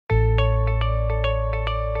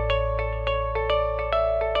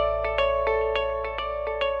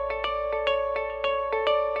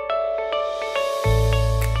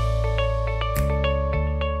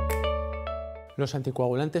Los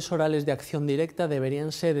anticoagulantes orales de acción directa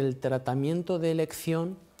deberían ser el tratamiento de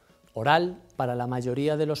elección oral para la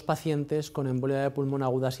mayoría de los pacientes con embolia de pulmón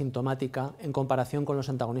aguda sintomática en comparación con los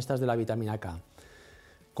antagonistas de la vitamina K,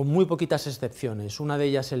 con muy poquitas excepciones. Una de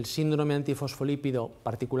ellas el síndrome antifosfolípido,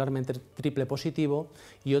 particularmente triple positivo,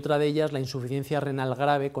 y otra de ellas la insuficiencia renal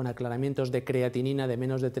grave con aclaramientos de creatinina de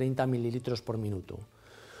menos de 30 mililitros por minuto.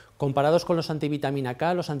 Comparados con los antivitamina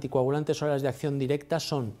K, los anticoagulantes orales de acción directa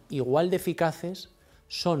son igual de eficaces,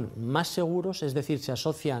 son más seguros, es decir, se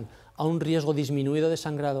asocian a un riesgo disminuido de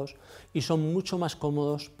sangrados y son mucho más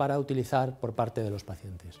cómodos para utilizar por parte de los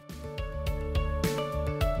pacientes.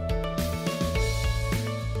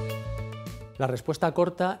 La respuesta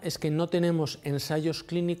corta es que no tenemos ensayos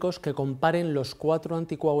clínicos que comparen los 4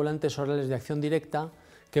 anticoagulantes orales de acción directa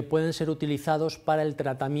que pueden ser utilizados para el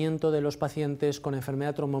tratamiento de los pacientes con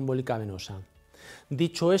enfermedad tromboembólica venosa.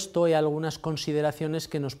 Dicho esto, hay algunas consideraciones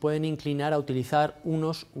que nos pueden inclinar a utilizar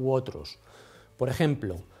unos u otros. Por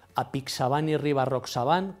ejemplo, apixaban y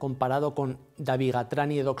rivaroxaban, comparado con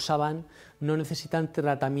dabigatran y edoxaban, no necesitan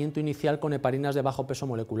tratamiento inicial con heparinas de bajo peso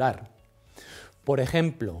molecular. Por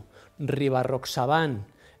ejemplo, rivaroxaban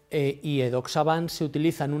y edoxaban se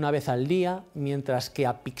utilizan una vez al día, mientras que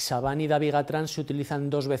apixaban y dabigatran se utilizan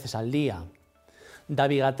 2 veces al día.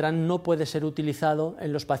 Dabigatran no puede ser utilizado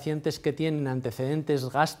en los pacientes que tienen antecedentes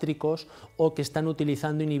gástricos o que están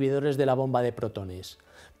utilizando inhibidores de la bomba de protones,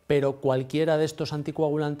 pero cualquiera de estos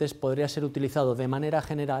anticoagulantes podría ser utilizado de manera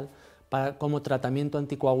general como tratamiento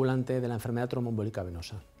anticoagulante de la enfermedad tromboembólica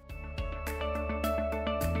venosa.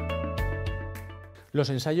 Los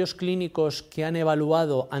ensayos clínicos que han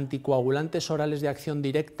evaluado anticoagulantes orales de acción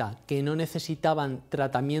directa que no necesitaban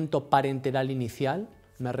tratamiento parenteral inicial,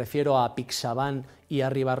 me refiero a apixaban y a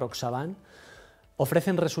rivaroxaban,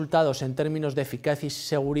 ofrecen resultados en términos de eficacia y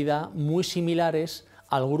seguridad muy similares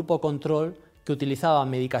al grupo control que utilizaba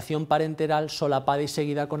medicación parenteral solapada y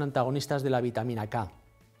seguida con antagonistas de la vitamina K.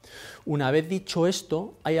 Una vez dicho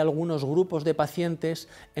esto, hay algunos grupos de pacientes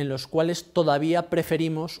en los cuales todavía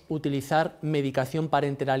preferimos utilizar medicación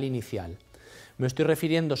parenteral inicial. Me estoy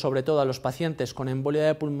refiriendo sobre todo a los pacientes con embolia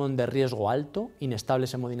de pulmón de riesgo alto,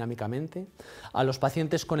 inestables hemodinámicamente, a los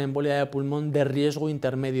pacientes con embolia de pulmón de riesgo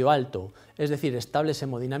intermedio alto, es decir, estables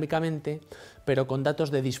hemodinámicamente, pero con datos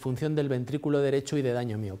de disfunción del ventrículo derecho y de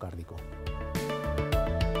daño miocárdico.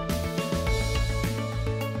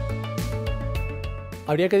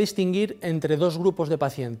 Habría que distinguir entre 2 grupos de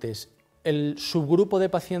pacientes: el subgrupo de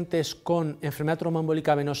pacientes con enfermedad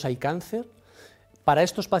tromboembólica venosa y cáncer. Para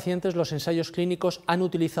estos pacientes los ensayos clínicos han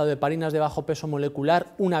utilizado heparinas de bajo peso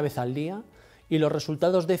molecular una vez al día y los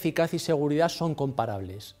resultados de eficacia y seguridad son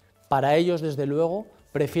comparables. Para ellos, desde luego,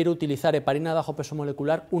 prefiero utilizar heparina de bajo peso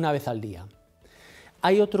molecular una vez al día.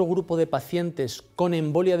 Hay otro grupo de pacientes con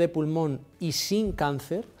embolia de pulmón y sin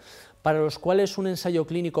cáncer, para los cuales un ensayo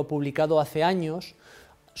clínico publicado hace años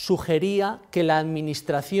sugería que la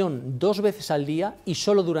administración 2 veces al día y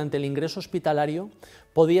solo durante el ingreso hospitalario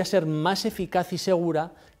podía ser más eficaz y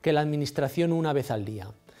segura que la administración una vez al día.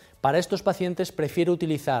 Para estos pacientes prefiero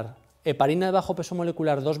utilizar heparina de bajo peso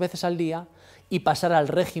molecular 2 veces al día y pasar al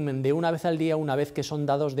régimen de una vez al día una vez que son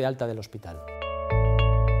dados de alta del hospital.